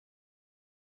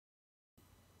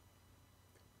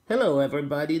Hello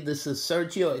everybody, this is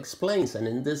Sergio Explains, and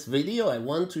in this video I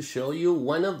want to show you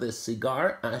one of the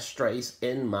cigar ashtrays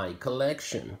in my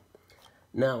collection.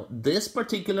 Now this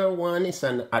particular one is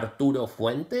an Arturo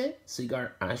Fuente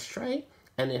cigar ashtray,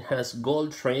 and it has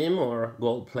gold trim or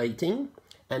gold plating,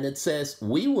 and it says,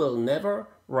 "We will never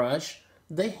rush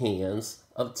the hands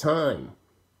of time."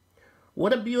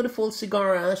 What a beautiful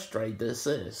cigar ashtray this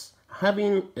is.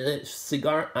 Having a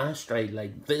cigar ashtray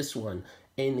like this one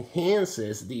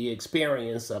enhances the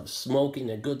experience of smoking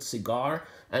a good cigar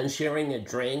and sharing a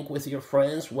drink with your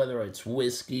friends, whether it's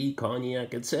whiskey,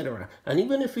 cognac, etc. And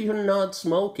even if you're not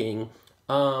smoking,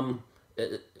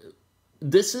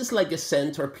 this is like a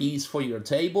centerpiece for your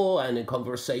table and a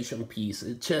conversation piece.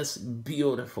 It's just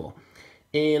beautiful.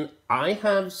 And I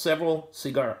have several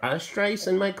cigar ashtrays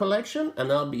in my collection,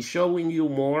 and I'll be showing you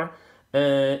more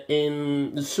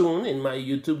soon in my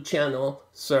YouTube channel,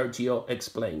 Sergio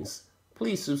Explains.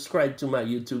 Please subscribe to my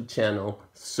YouTube channel,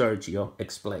 Sergio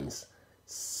Explains.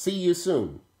 See you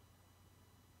soon.